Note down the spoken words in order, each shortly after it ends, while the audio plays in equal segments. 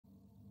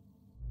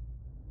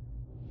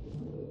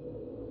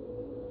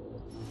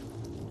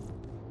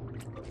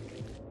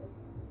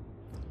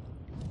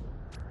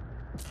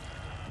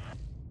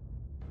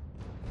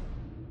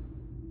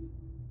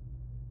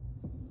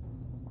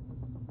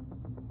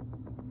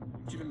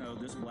even though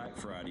this Black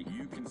Friday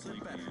you can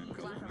sleep better.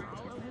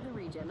 All over the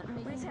region.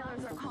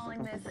 Retailers are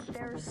calling this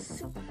their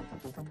super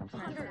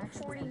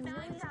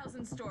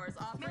 149,000 stores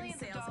offering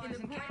Millions of sales dollars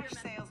in in the cash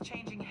sales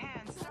changing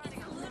hands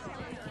starting on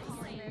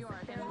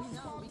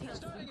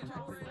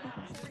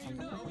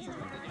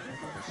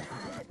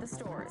hit the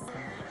stores.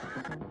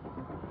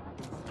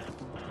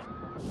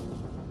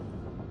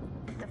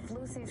 The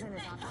flu season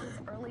is off to its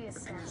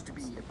earliest Appears to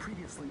be a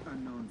previously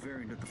unknown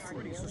variant of the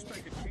flu,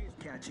 suspected case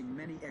catching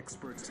many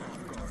experts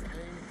off guard.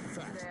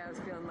 Today I was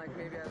feeling like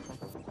maybe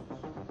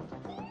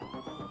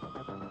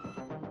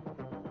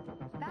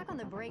Back on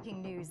the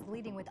breaking news,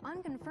 leading with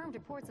unconfirmed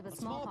reports of a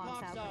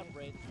smallpox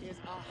outbreak is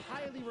a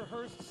highly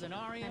rehearsed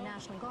scenario. And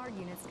National Guard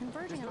units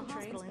converging on a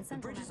hospital in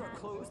central bridges Manhattan.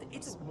 are closed.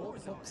 It's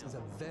smallpox is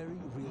a very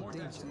real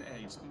danger.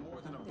 AIDS,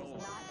 more than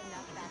Ebola.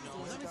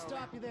 Let me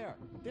stop you there.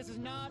 This is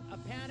not a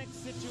panic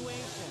situation.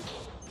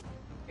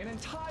 An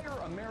entire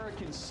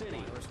American city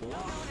known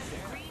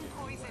as green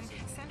poison.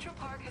 Central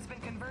Park has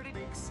been converted.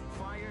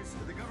 Fires,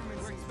 the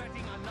government. We're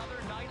expecting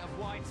another night of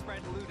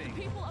widespread looting.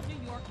 People of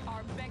New York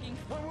are begging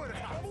for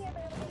any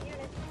available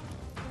units.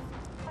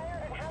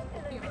 Fire and house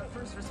in the our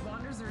first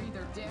responders are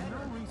either dead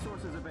No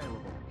resources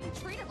available. or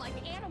treated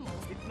like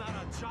animals. It's not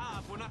our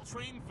job. We're not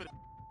trained for that.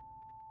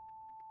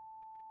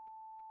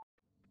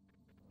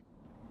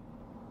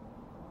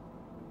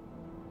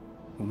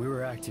 When we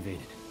were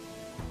activated,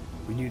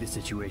 we knew the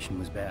situation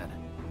was bad.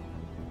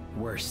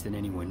 Worse than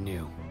anyone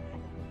knew.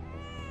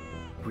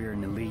 We are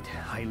an elite,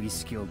 highly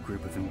skilled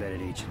group of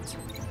embedded agents.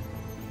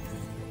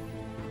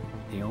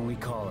 They only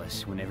call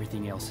us when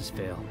everything else has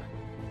failed.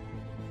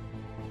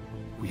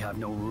 We have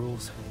no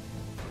rules.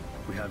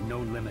 We have no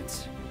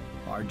limits.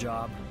 Our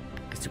job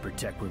is to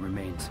protect what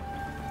remains.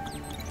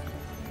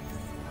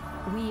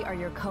 We are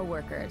your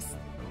co-workers.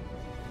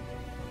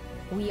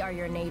 We are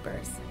your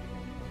neighbors.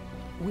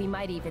 We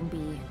might even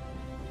be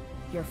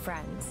your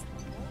friends.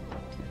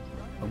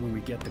 But when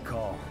we get the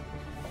call,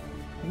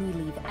 We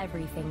leave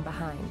everything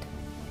behind.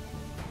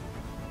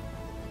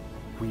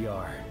 we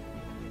are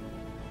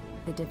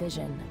The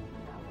Division.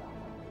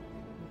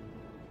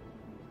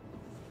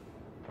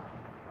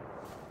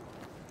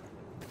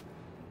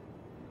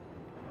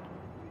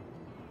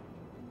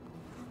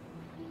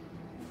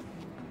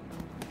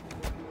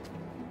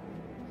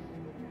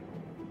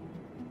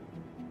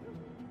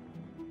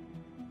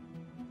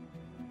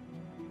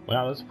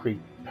 Wow, that's a pretty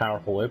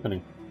powerful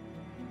opening.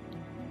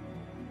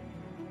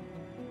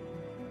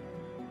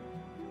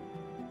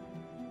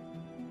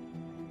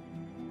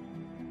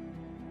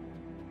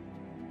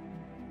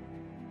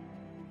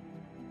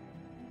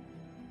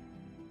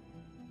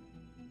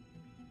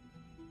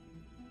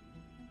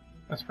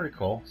 That's pretty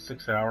cool.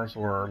 6 hours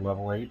or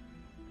level 8.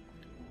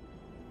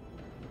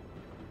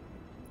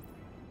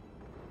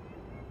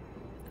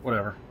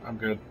 Whatever, I'm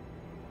good.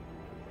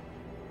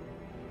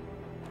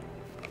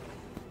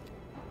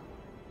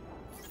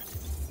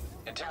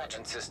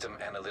 Intelligence System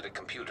Analytic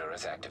Computer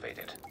is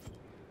activated.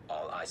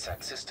 All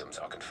ISAC systems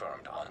are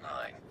confirmed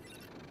online.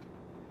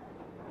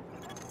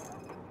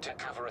 Take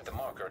cover at the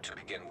marker to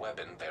begin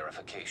weapon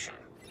verification.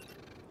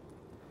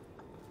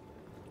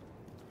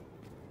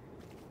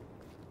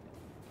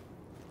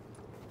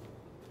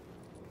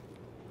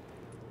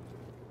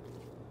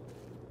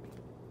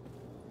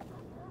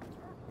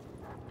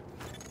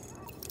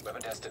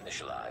 Weapon test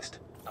initialized.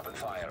 Open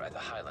fire at the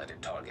highlighted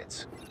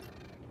targets.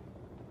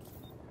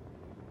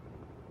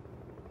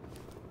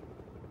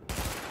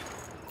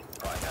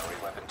 Primary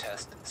weapon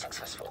test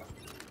successful.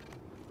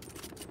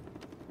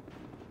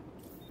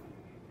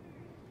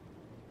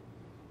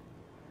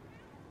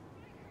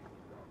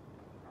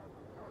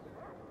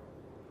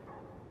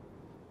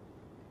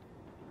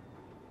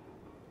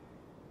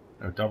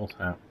 Oh, double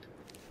tap.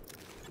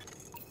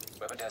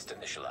 Weapon test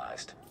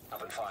initialized.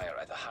 Open fire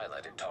at the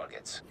highlighted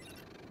targets.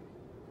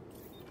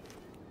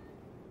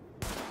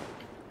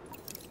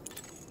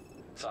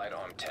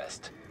 Sidearm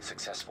test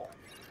successful.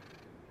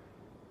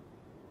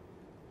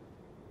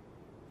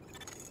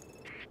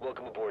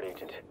 Welcome aboard,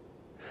 Agent.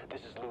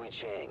 This is Louis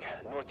Chang,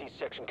 Northeast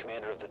Section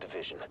Commander of the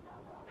Division.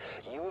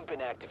 You have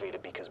been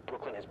activated because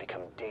Brooklyn has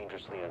become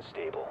dangerously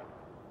unstable.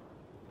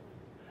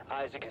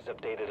 Isaac has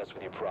updated us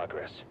with your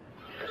progress.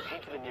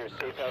 Proceed to the nearest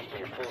safe house for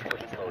your full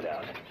equipment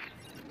loadout.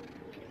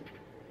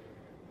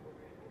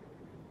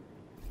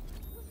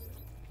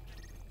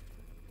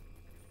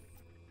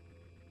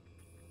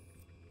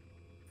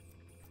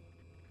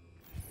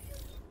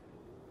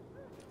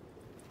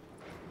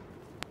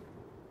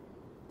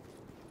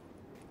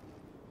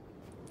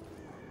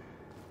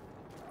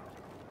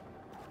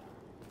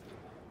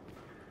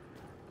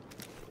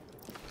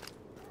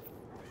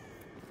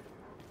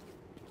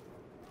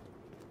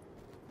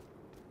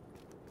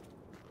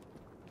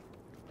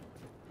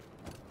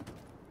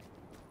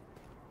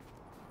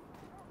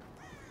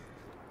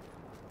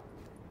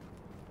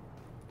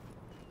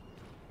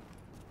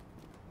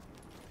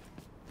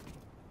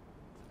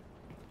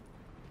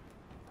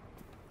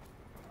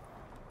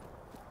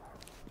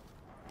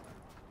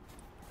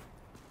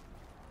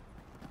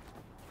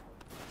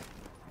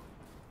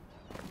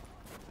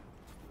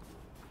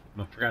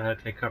 I forgot how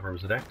to take cover.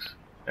 Was it X?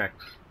 X.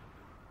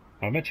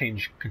 I'm gonna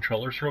change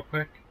controllers real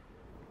quick.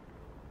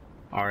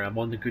 Alright, I'm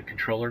on the good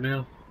controller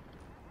now.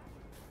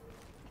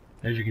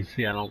 As you can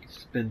see, I don't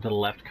spin to the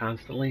left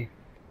constantly.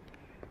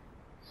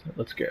 So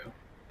let's go.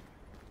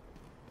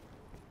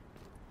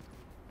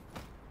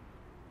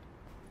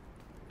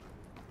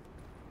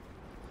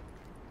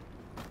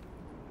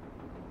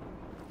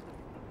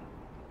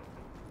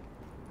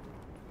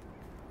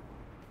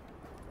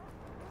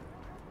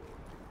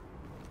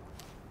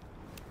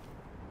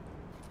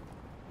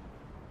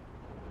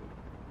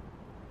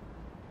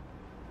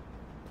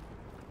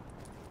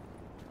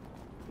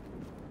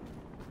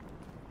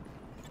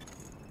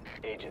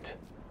 Agent,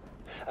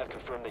 I've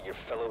confirmed that your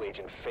fellow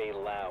agent Faye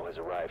Lau has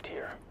arrived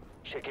here.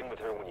 Check in with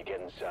her when you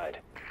get inside.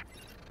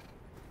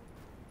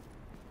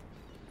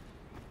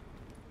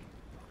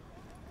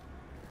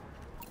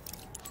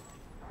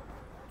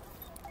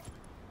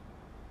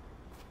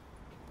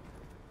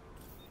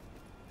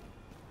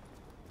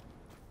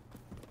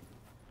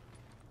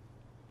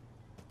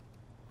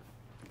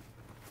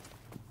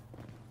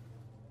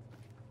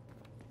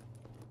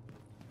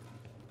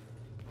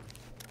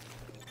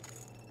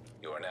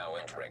 You are now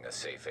entering a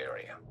safe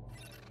area.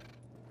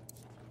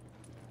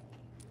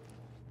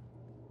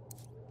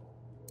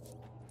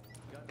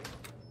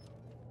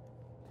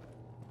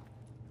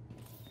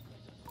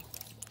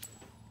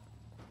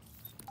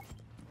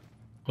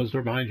 Close the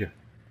door behind you.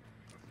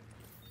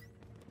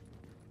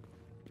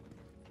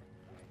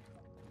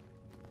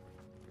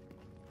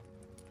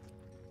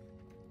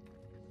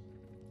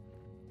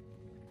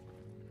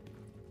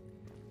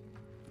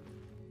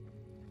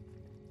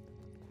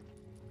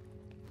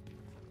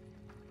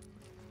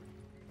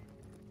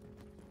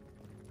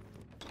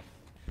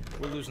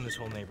 We're losing this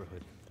whole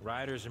neighborhood.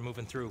 Rioters are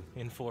moving through,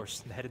 in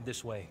force, and headed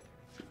this way.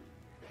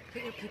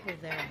 Get your people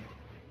there.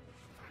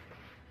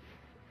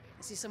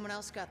 I see someone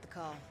else got the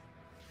call.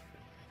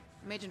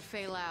 I'm Agent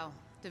Faye Lau,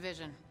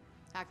 Division.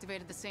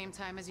 Activated the same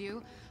time as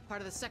you,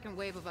 part of the second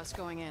wave of us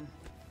going in.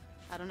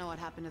 I don't know what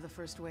happened to the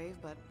first wave,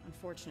 but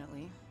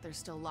unfortunately, there's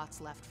still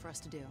lots left for us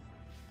to do.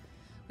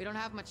 We don't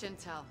have much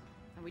intel,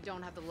 and we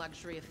don't have the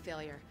luxury of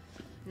failure.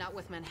 Not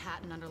with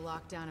Manhattan under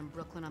lockdown and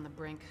Brooklyn on the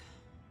brink.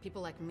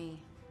 People like me,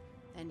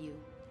 and you,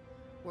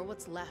 we're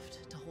what's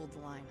left to hold the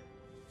line.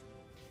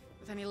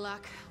 With any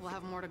luck, we'll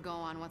have more to go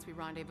on once we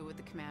rendezvous with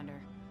the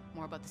commander.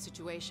 More about the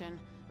situation,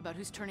 about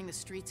who's turning the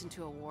streets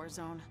into a war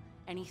zone,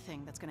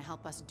 anything that's gonna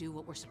help us do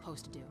what we're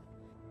supposed to do.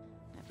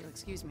 Now, if you'll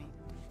excuse me,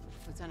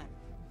 Lieutenant.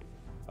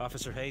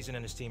 Officer Hazen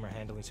and his team are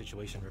handling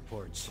situation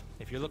reports.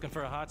 If you're looking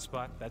for a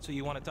hotspot, that's who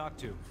you want to talk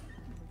to.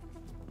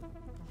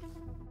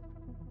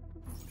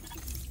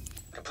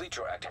 Complete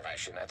your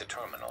activation at the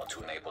terminal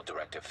to enable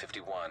Directive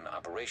 51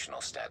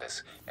 operational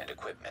status and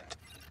equipment.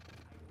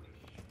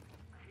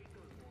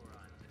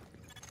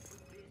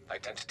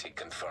 Identity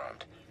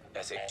confirmed.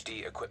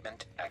 SHD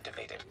equipment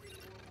activated.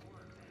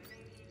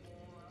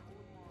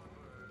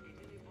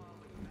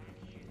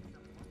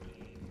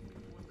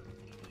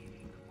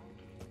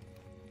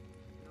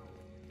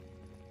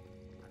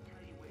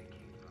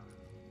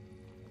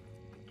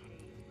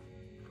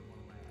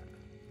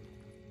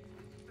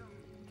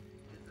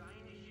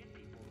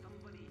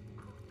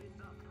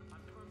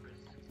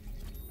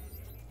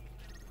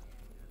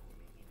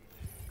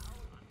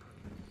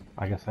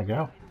 I guess I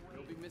go.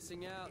 You'll be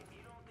missing out.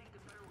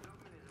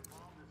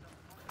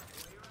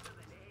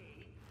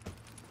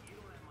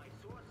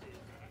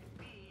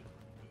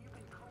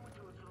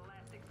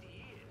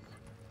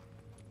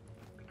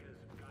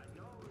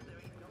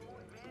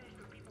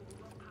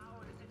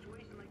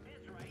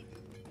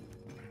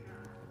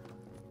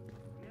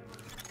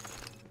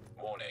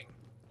 Warning.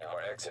 You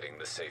are exiting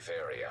the safe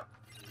area.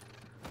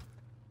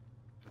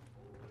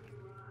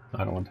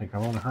 I don't want to take. I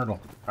want a hurdle.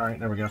 All right,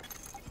 there we go.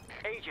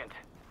 Agent,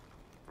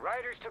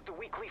 rioters took the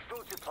weekly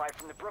food supply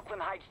from the Brooklyn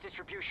Heights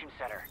distribution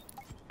center.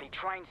 They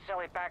try and sell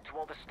it back to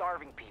all the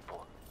starving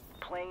people.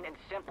 Plain and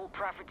simple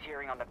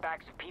profiteering on the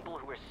backs of people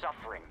who are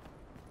suffering.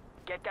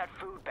 Get that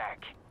food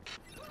back.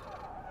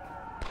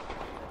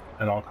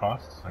 At all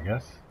costs, I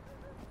guess.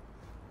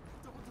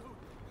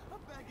 I'm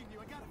begging you,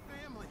 I got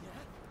a family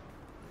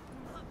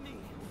yet. Not me.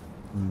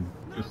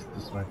 Just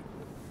this way.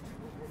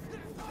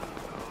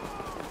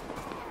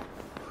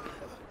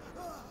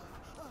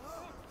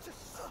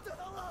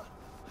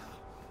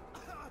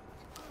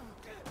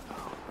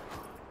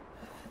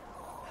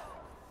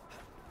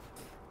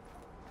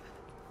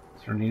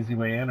 Is there an easy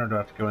way in, or do I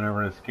have to go in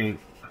over this gate?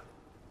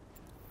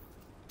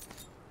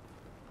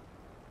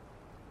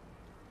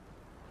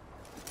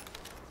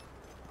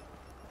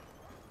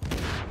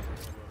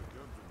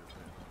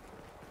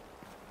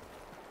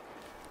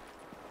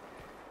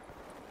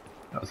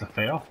 That was a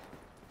fail?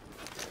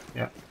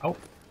 Yeah. Oh,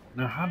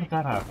 now how did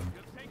that happen?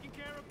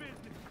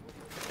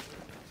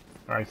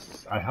 Alright,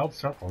 I held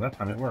circle. That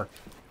time it worked.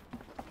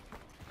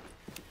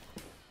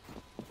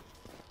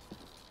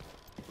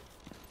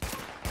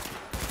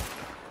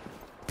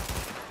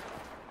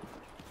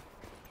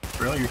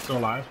 Really? You're still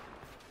alive?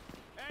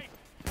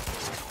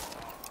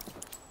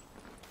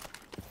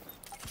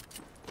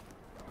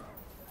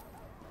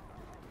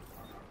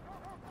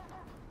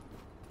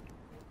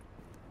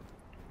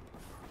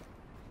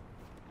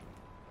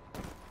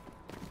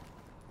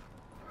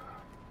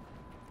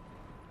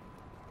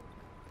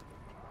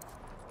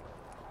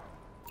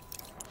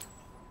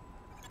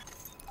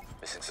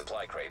 toxic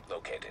supply crate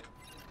located.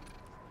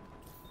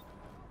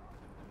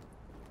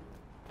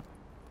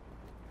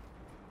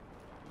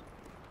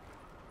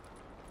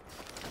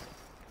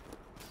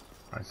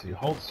 Alright, so you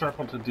hold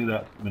circle to do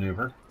that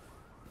maneuver.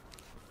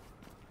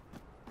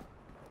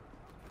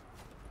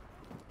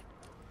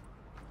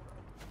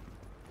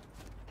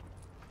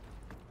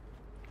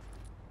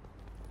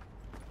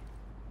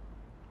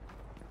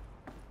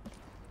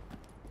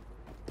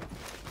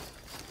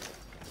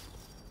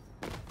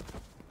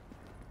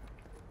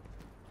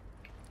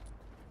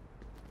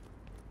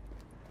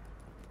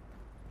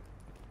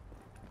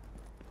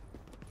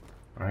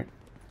 Alright.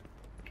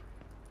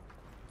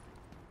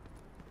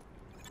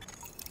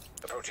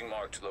 Approaching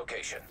marked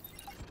location.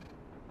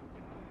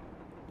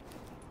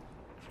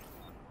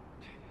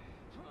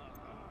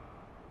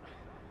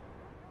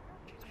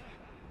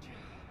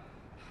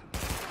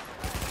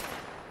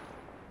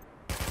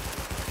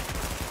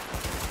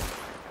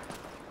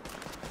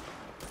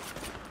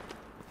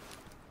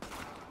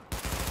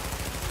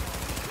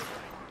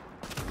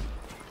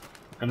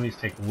 Enemies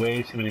take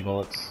way too many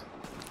bullets.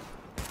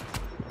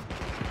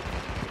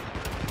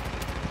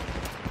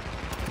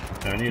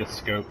 I need a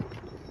scope.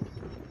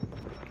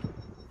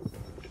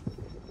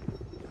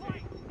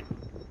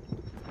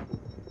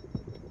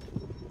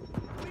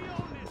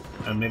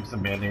 And maybe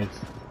some band-aids.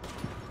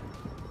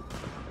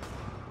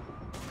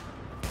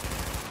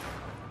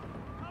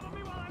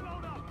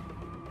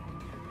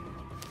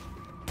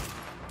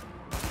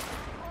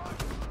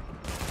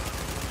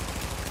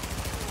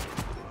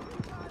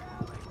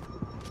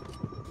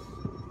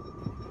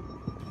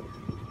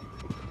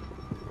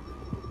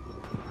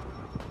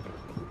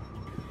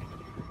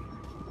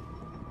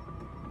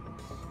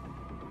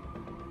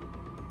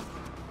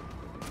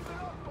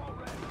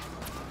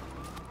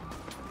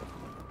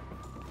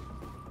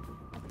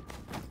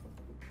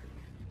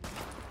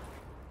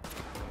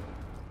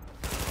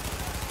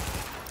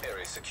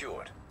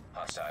 Secured.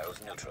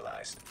 Hostiles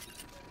neutralized.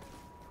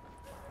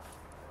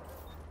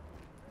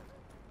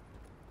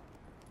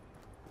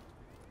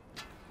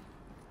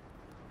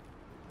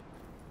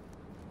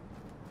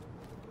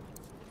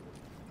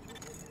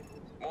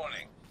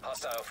 Warning.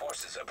 Hostile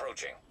forces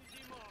approaching.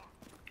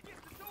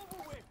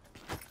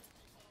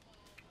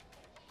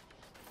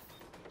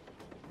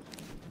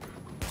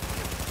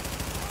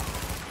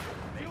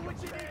 Do what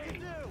you need to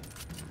do!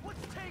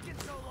 What's taking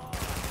so long?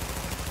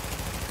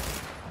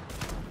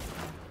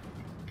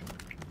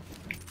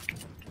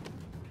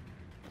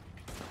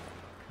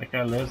 That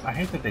guy lives. I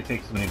hate that they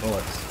take so many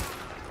bullets.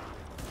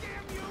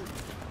 Damn you!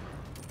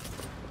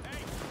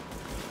 Hey,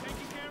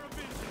 taking care of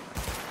business.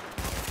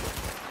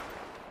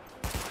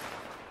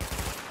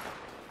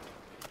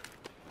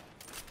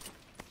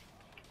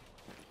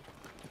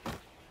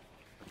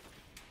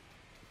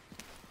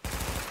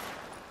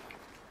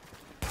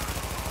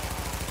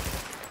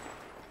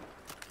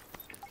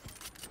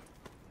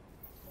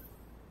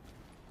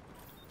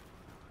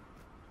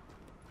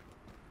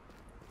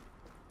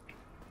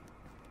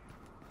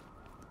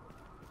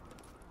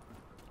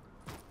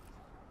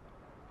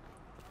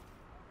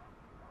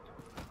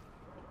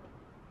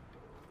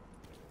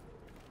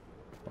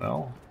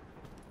 Well.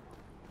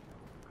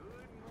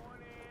 Good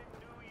morning,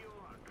 New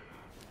York.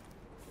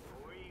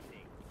 Or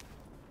evening.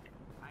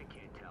 I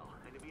can't tell.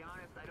 And to be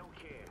honest, I don't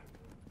care.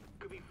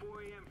 Could be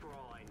 4 a.m. for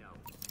all I know.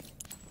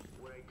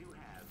 What I do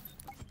have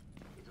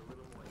is a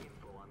little more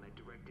info on that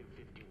Directive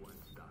 51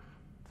 stuff.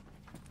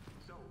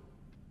 So,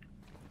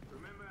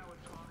 remember I was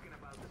talking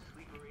about the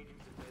sleeper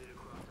agents embedded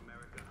across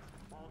America?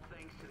 All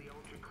thanks to the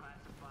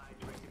ultra-classified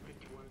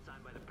Directive 51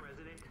 signed by the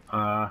president?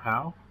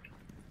 How?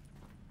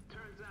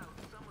 Turns out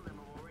some of them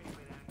have already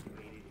been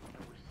activated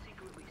and were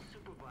secretly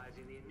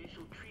supervising the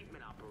initial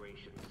treatment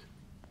operations.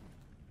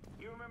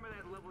 You remember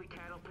that lovely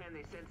cattle pen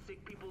they sent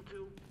sick people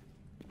to?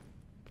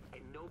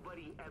 And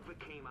nobody ever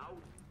came out?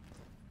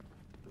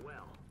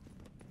 Well,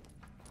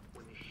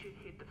 when the shit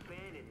hit the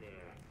fan in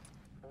there,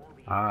 all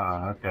the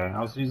Okay.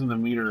 I was using the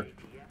meter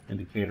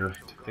indicator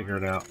to figure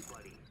it out.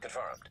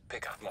 Confirmed.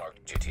 Pickup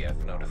marked.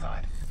 GTF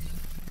notified.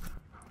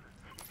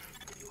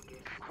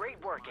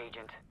 Great work,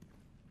 Agent.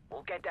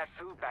 We'll get that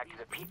food back to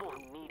the people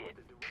who need it.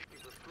 The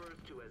directive refers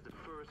to as the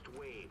first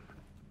wave.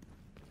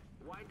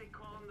 Why'd they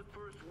call them the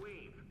first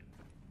wave?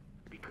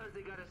 Because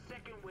they got a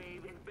second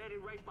wave embedded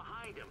right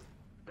behind them.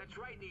 That's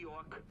right, New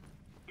York.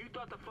 You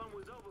thought the fun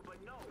was over, but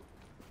no.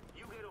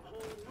 You get a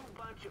whole new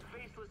bunch of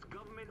faceless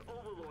government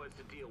overlords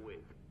to deal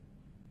with.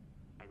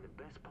 And the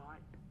best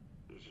part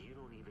is you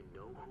don't even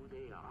know who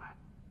they are.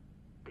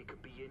 They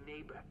could be your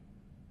neighbor,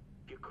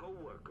 your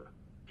co-worker,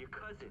 your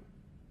cousin,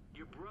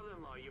 your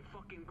brother-in-law, your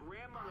fucking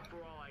grandmother for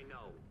all I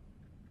know.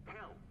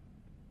 Hell,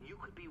 you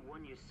could be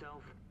one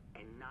yourself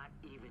and not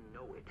even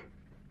know it.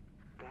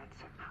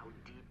 That's how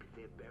deep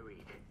they're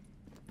buried.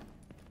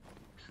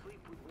 Sleep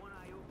with one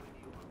eye open,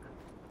 New York.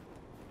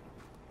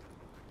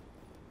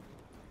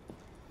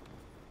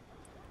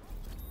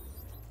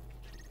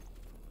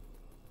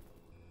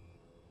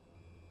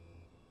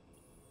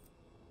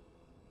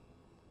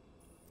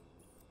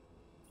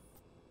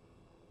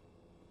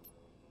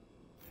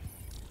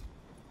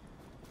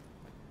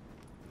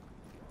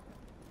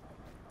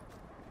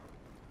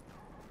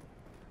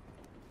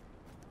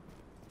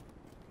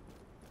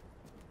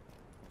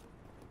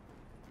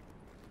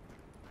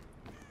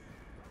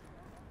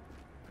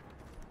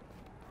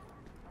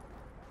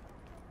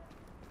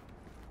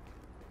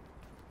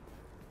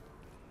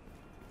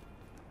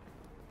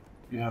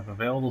 You have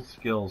available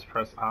skills.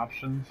 Press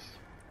options.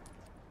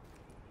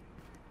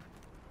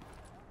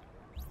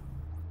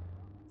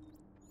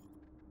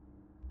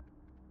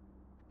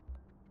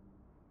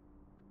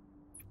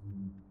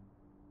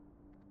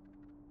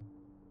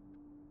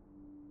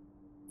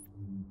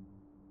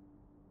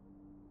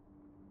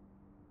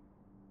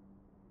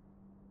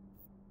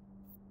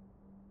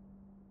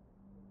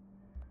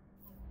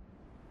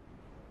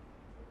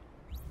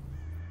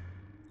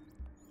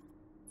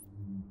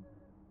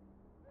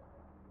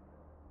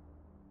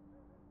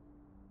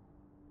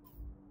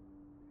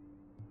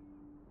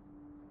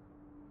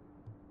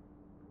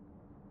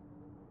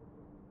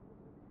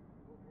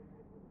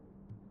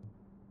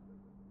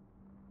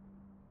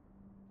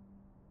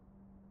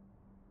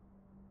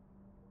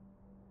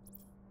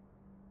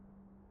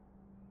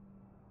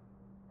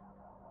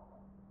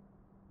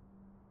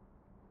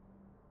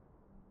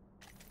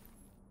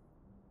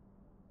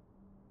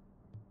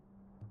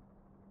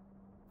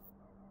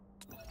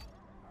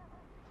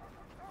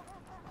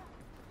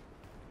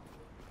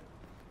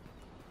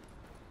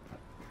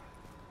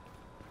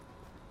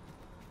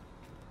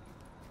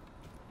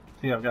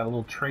 See, I've got a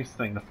little trace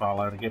thing to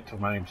follow to get to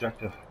my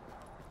objective,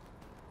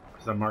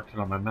 because I marked it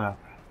on my map.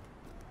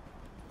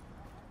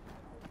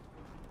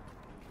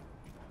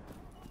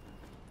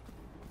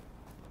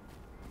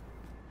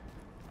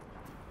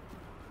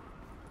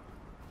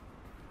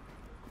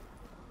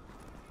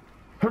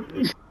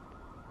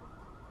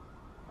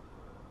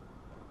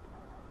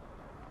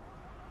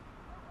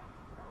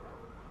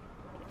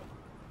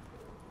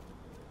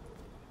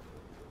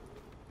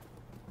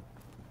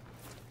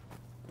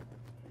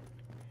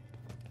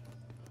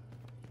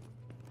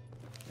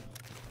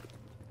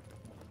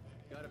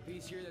 Got a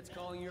piece here that's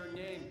calling your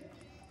name.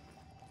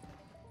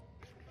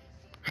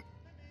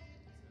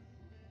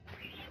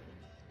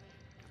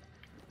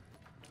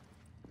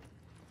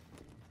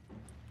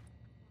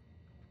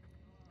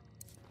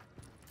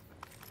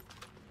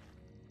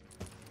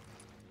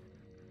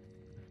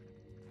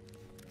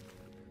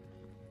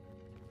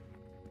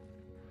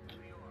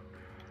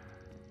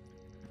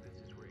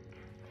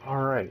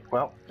 Alright,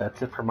 well,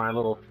 that's it for my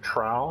little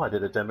trial. I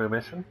did a demo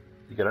mission.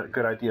 You get a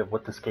good idea of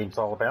what this game's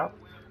all about.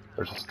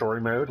 There's a story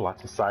mode,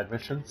 lots of side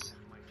missions.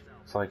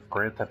 It's like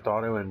Grand Theft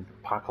Auto in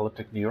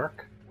apocalyptic New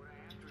York.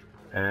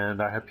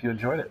 And I hope you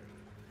enjoyed it.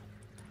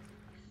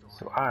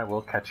 So I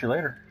will catch you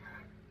later.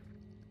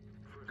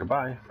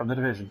 Goodbye from The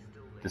Division.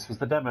 This was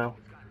the demo.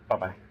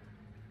 Bye-bye.